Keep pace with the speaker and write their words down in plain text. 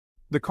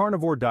The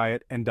carnivore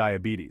diet and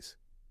diabetes.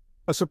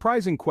 A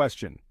surprising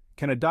question: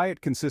 can a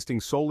diet consisting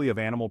solely of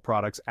animal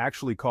products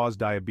actually cause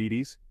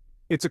diabetes?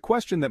 It's a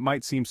question that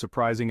might seem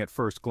surprising at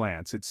first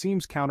glance. It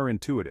seems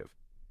counterintuitive.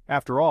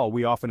 After all,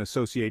 we often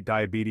associate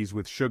diabetes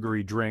with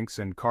sugary drinks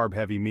and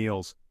carb-heavy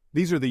meals.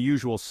 These are the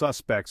usual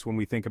suspects when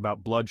we think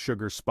about blood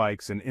sugar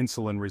spikes and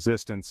insulin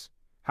resistance.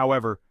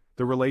 However,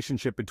 the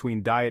relationship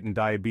between diet and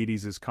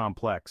diabetes is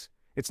complex.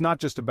 It's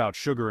not just about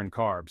sugar and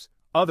carbs.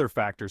 Other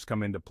factors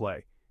come into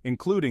play,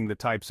 including the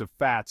types of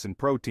fats and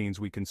proteins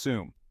we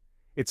consume.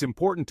 It's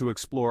important to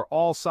explore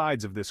all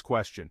sides of this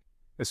question,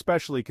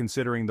 especially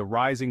considering the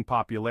rising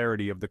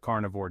popularity of the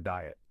carnivore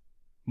diet.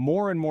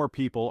 More and more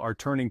people are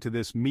turning to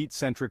this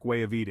meat-centric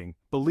way of eating,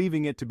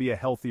 believing it to be a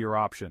healthier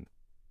option.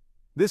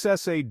 This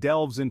essay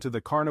delves into the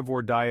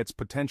carnivore diet's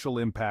potential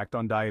impact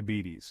on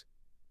diabetes.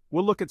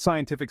 We'll look at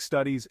scientific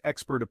studies,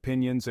 expert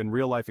opinions, and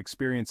real-life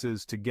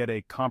experiences to get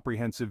a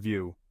comprehensive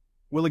view.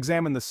 We'll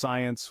examine the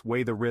science,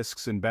 weigh the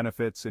risks and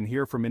benefits, and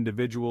hear from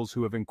individuals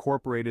who have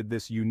incorporated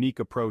this unique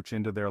approach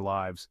into their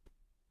lives.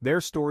 Their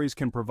stories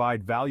can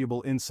provide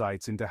valuable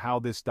insights into how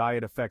this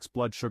diet affects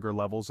blood sugar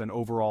levels and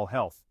overall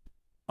health.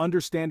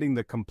 Understanding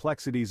the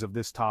complexities of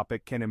this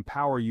topic can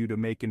empower you to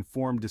make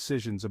informed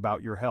decisions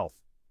about your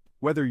health.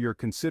 Whether you're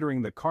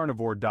considering the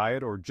carnivore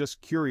diet or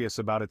just curious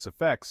about its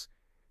effects,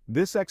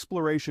 this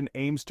exploration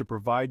aims to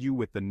provide you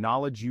with the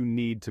knowledge you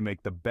need to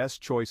make the best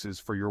choices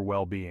for your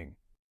well-being.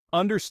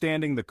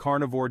 Understanding the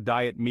carnivore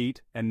diet: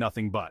 meat and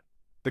nothing but.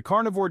 The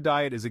carnivore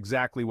diet is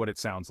exactly what it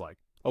sounds like,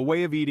 a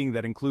way of eating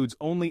that includes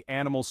only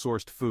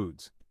animal-sourced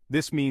foods.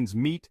 This means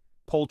meat,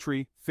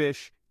 poultry,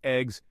 fish,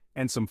 eggs,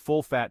 and some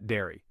full-fat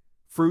dairy.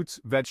 Fruits,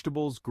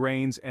 vegetables,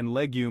 grains, and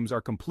legumes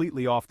are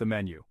completely off the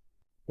menu.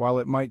 While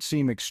it might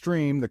seem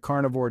extreme, the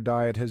carnivore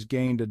diet has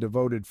gained a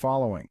devoted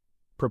following.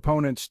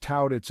 Proponents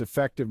tout its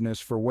effectiveness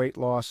for weight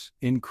loss,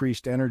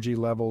 increased energy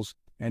levels,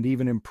 and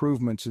even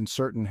improvements in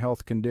certain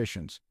health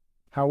conditions.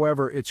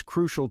 However, it's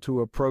crucial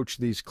to approach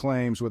these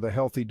claims with a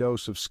healthy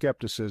dose of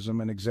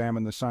skepticism and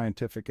examine the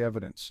scientific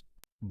evidence.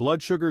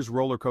 Blood sugar's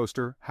roller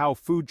coaster: how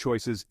food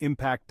choices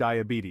impact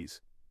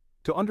diabetes.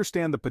 To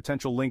understand the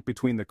potential link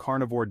between the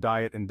carnivore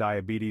diet and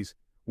diabetes,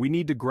 we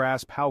need to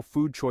grasp how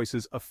food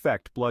choices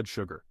affect blood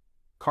sugar.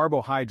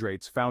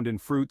 Carbohydrates found in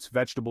fruits,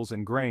 vegetables,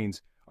 and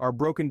grains are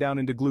broken down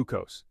into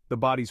glucose, the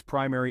body's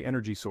primary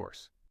energy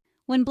source.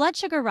 When blood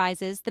sugar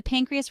rises, the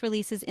pancreas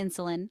releases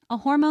insulin, a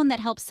hormone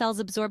that helps cells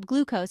absorb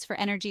glucose for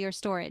energy or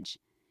storage.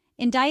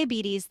 In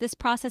diabetes, this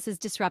process is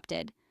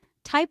disrupted.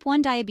 Type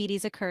 1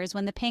 diabetes occurs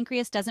when the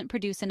pancreas doesn't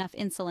produce enough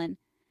insulin.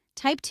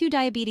 Type 2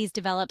 diabetes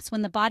develops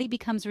when the body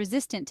becomes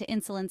resistant to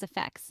insulin's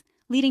effects,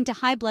 leading to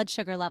high blood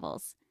sugar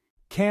levels.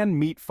 Can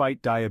meat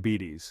fight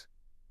diabetes?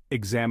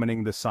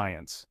 Examining the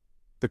science.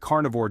 The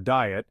carnivore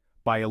diet,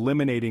 by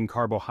eliminating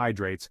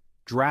carbohydrates,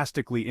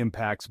 drastically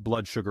impacts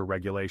blood sugar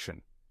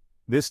regulation.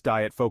 This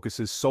diet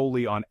focuses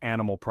solely on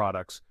animal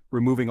products,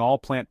 removing all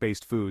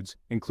plant-based foods,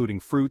 including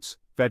fruits,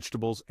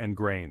 vegetables, and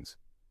grains.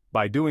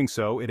 By doing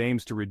so, it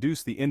aims to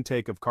reduce the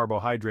intake of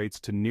carbohydrates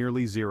to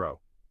nearly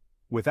zero.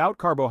 Without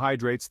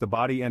carbohydrates, the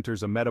body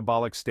enters a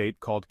metabolic state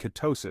called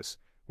ketosis,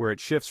 where it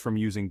shifts from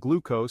using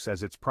glucose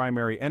as its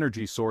primary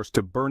energy source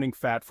to burning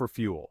fat for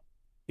fuel.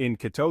 In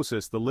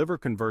ketosis, the liver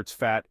converts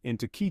fat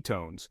into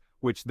ketones,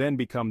 which then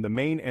become the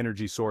main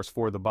energy source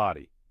for the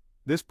body.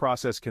 This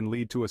process can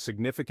lead to a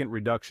significant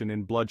reduction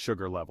in blood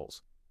sugar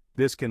levels.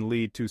 This can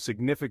lead to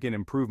significant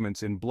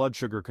improvements in blood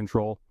sugar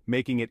control,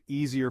 making it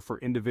easier for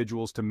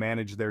individuals to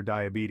manage their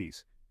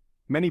diabetes.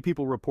 Many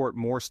people report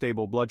more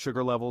stable blood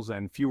sugar levels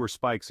and fewer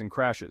spikes and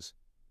crashes,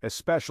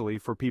 especially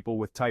for people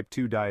with type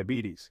 2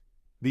 diabetes.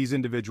 These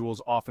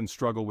individuals often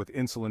struggle with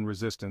insulin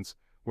resistance,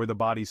 where the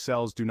body's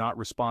cells do not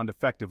respond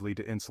effectively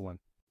to insulin.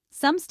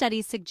 Some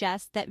studies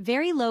suggest that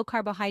very low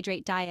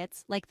carbohydrate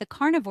diets, like the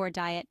carnivore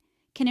diet,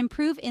 can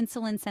improve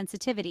insulin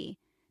sensitivity.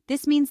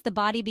 This means the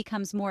body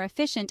becomes more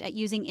efficient at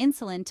using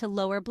insulin to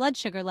lower blood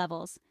sugar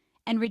levels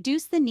and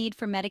reduce the need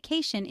for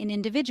medication in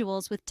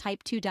individuals with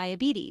type 2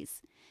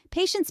 diabetes.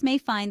 Patients may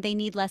find they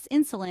need less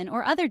insulin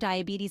or other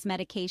diabetes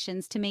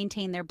medications to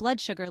maintain their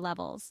blood sugar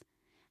levels.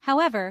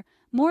 However,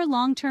 more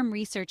long-term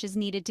research is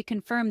needed to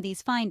confirm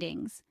these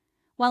findings.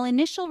 While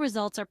initial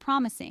results are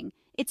promising,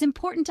 it's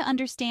important to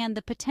understand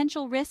the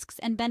potential risks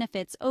and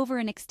benefits over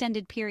an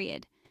extended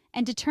period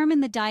and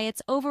determine the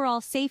diet's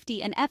overall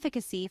safety and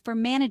efficacy for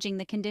managing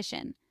the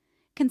condition.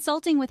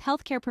 Consulting with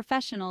healthcare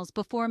professionals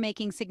before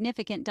making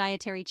significant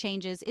dietary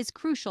changes is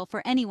crucial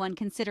for anyone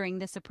considering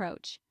this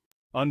approach.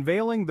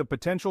 Unveiling the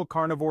potential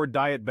carnivore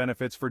diet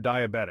benefits for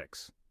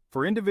diabetics.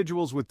 For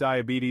individuals with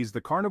diabetes,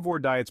 the carnivore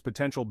diet's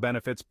potential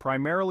benefits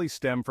primarily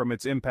stem from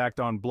its impact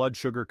on blood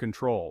sugar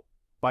control.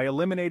 By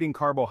eliminating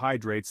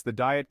carbohydrates, the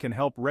diet can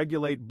help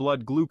regulate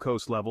blood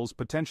glucose levels,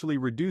 potentially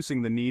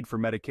reducing the need for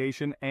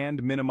medication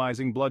and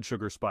minimizing blood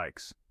sugar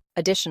spikes.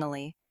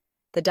 Additionally,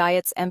 the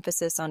diet's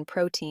emphasis on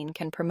protein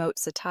can promote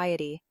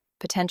satiety,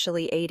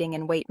 potentially aiding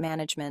in weight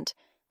management,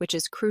 which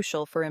is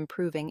crucial for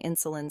improving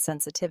insulin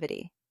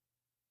sensitivity.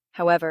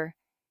 However,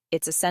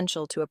 It's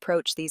essential to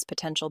approach these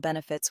potential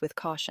benefits with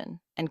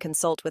caution and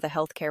consult with a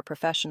healthcare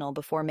professional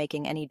before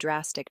making any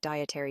drastic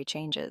dietary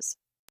changes.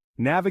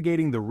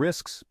 Navigating the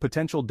risks,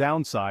 potential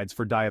downsides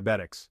for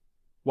diabetics.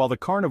 While the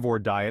carnivore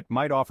diet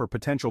might offer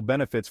potential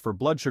benefits for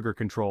blood sugar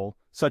control,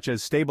 such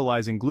as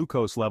stabilizing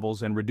glucose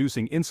levels and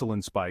reducing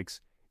insulin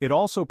spikes, it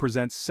also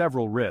presents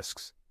several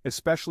risks,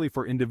 especially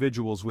for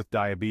individuals with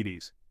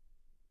diabetes.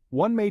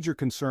 One major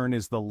concern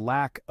is the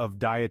lack of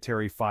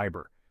dietary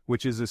fiber,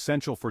 which is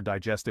essential for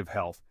digestive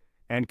health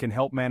and can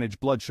help manage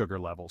blood sugar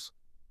levels.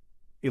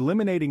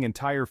 Eliminating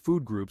entire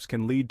food groups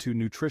can lead to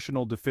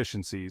nutritional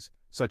deficiencies,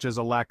 such as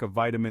a lack of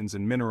vitamins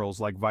and minerals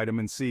like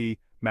vitamin C,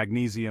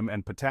 magnesium,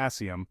 and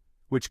potassium,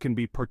 which can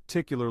be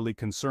particularly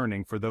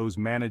concerning for those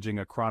managing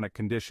a chronic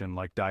condition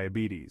like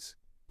diabetes.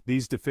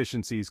 These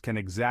deficiencies can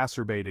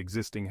exacerbate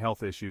existing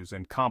health issues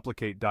and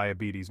complicate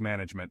diabetes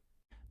management.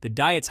 The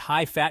diet's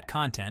high fat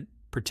content,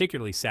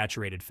 particularly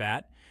saturated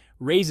fat,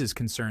 raises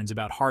concerns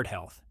about heart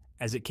health,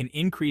 as it can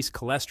increase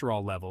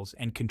cholesterol levels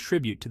and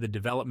contribute to the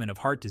development of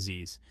heart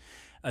disease,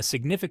 a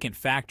significant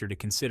factor to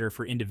consider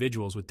for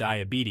individuals with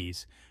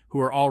diabetes who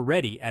are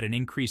already at an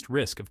increased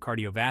risk of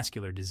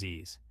cardiovascular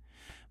disease.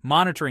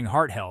 Monitoring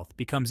heart health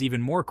becomes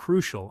even more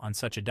crucial on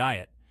such a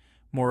diet.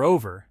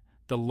 Moreover,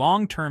 the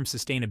long-term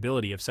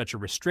sustainability of such a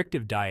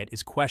restrictive diet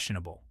is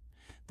questionable.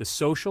 The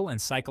social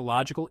and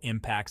psychological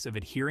impacts of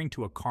adhering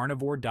to a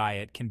carnivore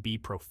diet can be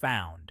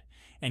profound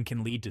and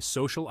can lead to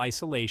social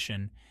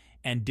isolation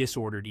and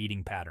disordered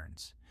eating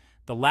patterns.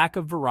 The lack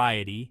of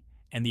variety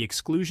and the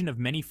exclusion of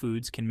many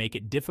foods can make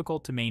it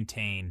difficult to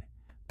maintain,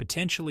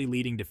 potentially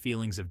leading to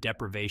feelings of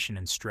deprivation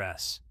and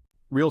stress.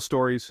 Real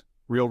stories,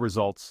 real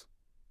results.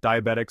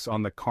 Diabetics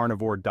on the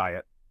carnivore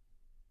diet.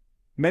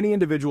 Many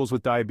individuals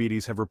with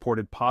diabetes have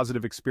reported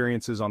positive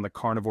experiences on the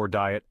carnivore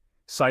diet,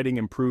 citing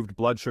improved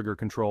blood sugar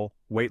control,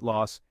 weight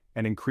loss,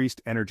 and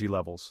increased energy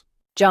levels.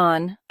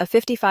 John, a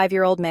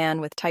 55-year-old man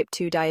with type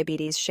 2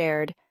 diabetes,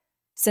 shared,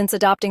 "Since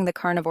adopting the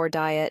carnivore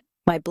diet,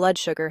 my blood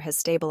sugar has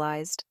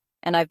stabilized,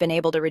 and I've been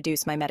able to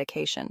reduce my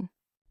medication."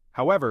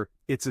 However,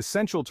 it's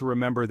essential to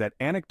remember that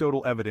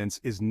anecdotal evidence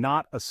is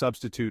not a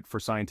substitute for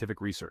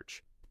scientific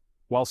research.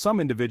 While some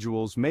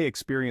individuals may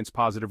experience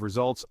positive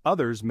results,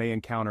 others may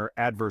encounter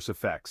adverse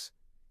effects.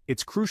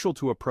 It's crucial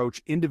to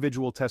approach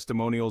individual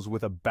testimonials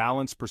with a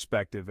balanced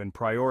perspective and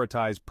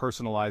prioritize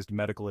personalized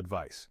medical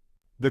advice.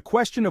 The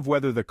question of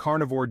whether the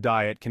carnivore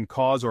diet can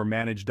cause or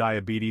manage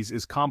diabetes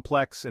is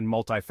complex and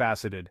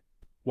multifaceted.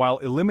 While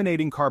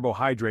eliminating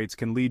carbohydrates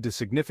can lead to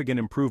significant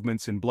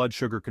improvements in blood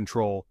sugar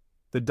control,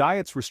 the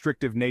diet's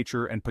restrictive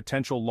nature and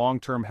potential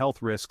long-term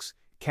health risks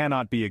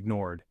cannot be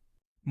ignored.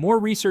 More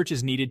research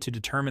is needed to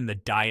determine the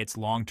diet's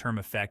long-term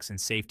effects and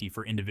safety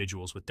for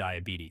individuals with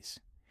diabetes.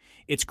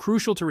 It's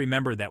crucial to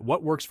remember that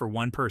what works for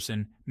one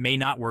person may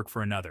not work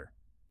for another,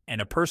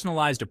 and a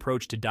personalized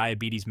approach to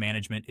diabetes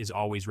management is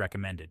always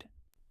recommended.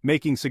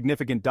 Making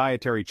significant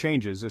dietary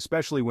changes,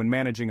 especially when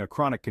managing a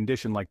chronic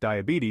condition like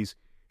diabetes,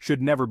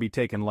 should never be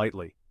taken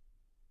lightly.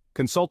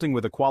 Consulting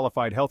with a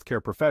qualified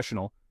healthcare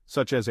professional,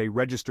 such as a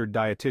registered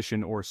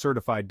dietitian or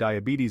certified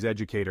diabetes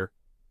educator,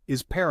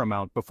 is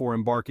paramount before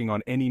embarking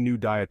on any new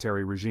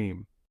dietary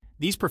regime.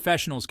 These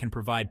professionals can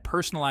provide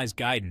personalized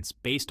guidance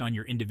based on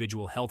your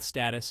individual health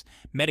status,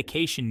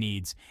 medication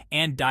needs,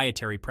 and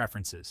dietary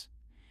preferences.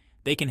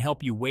 They can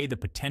help you weigh the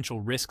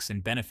potential risks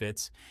and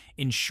benefits,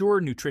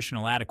 ensure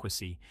nutritional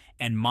adequacy,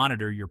 and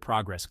monitor your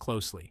progress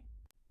closely.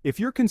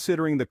 If you're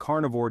considering the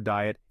carnivore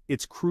diet,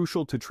 it's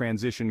crucial to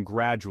transition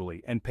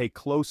gradually and pay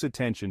close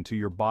attention to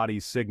your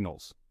body's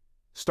signals.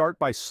 Start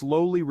by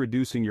slowly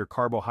reducing your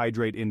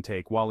carbohydrate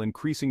intake while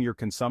increasing your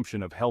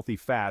consumption of healthy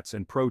fats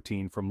and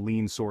protein from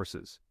lean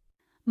sources.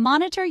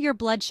 Monitor your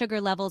blood sugar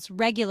levels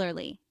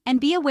regularly and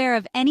be aware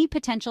of any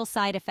potential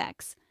side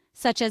effects,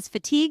 such as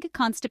fatigue,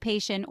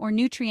 constipation, or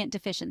nutrient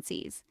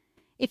deficiencies.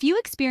 If you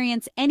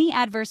experience any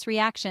adverse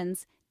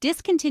reactions,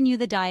 discontinue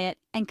the diet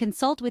and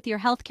consult with your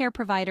healthcare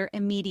provider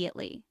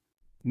immediately.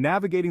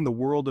 Navigating the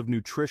world of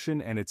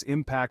nutrition and its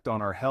impact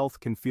on our health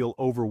can feel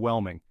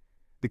overwhelming.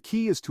 The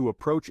key is to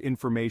approach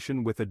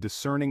information with a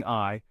discerning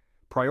eye,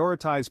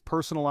 prioritize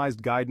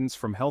personalized guidance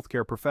from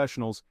healthcare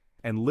professionals,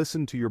 and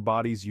listen to your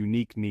body's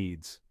unique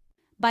needs.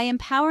 By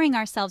empowering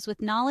ourselves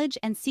with knowledge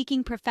and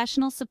seeking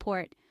professional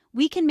support,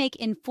 we can make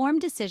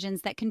informed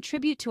decisions that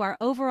contribute to our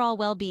overall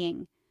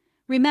well-being.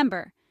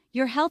 Remember,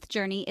 your health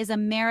journey is a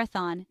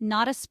marathon,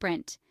 not a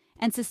sprint,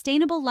 and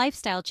sustainable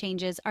lifestyle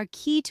changes are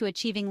key to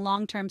achieving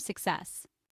long-term success.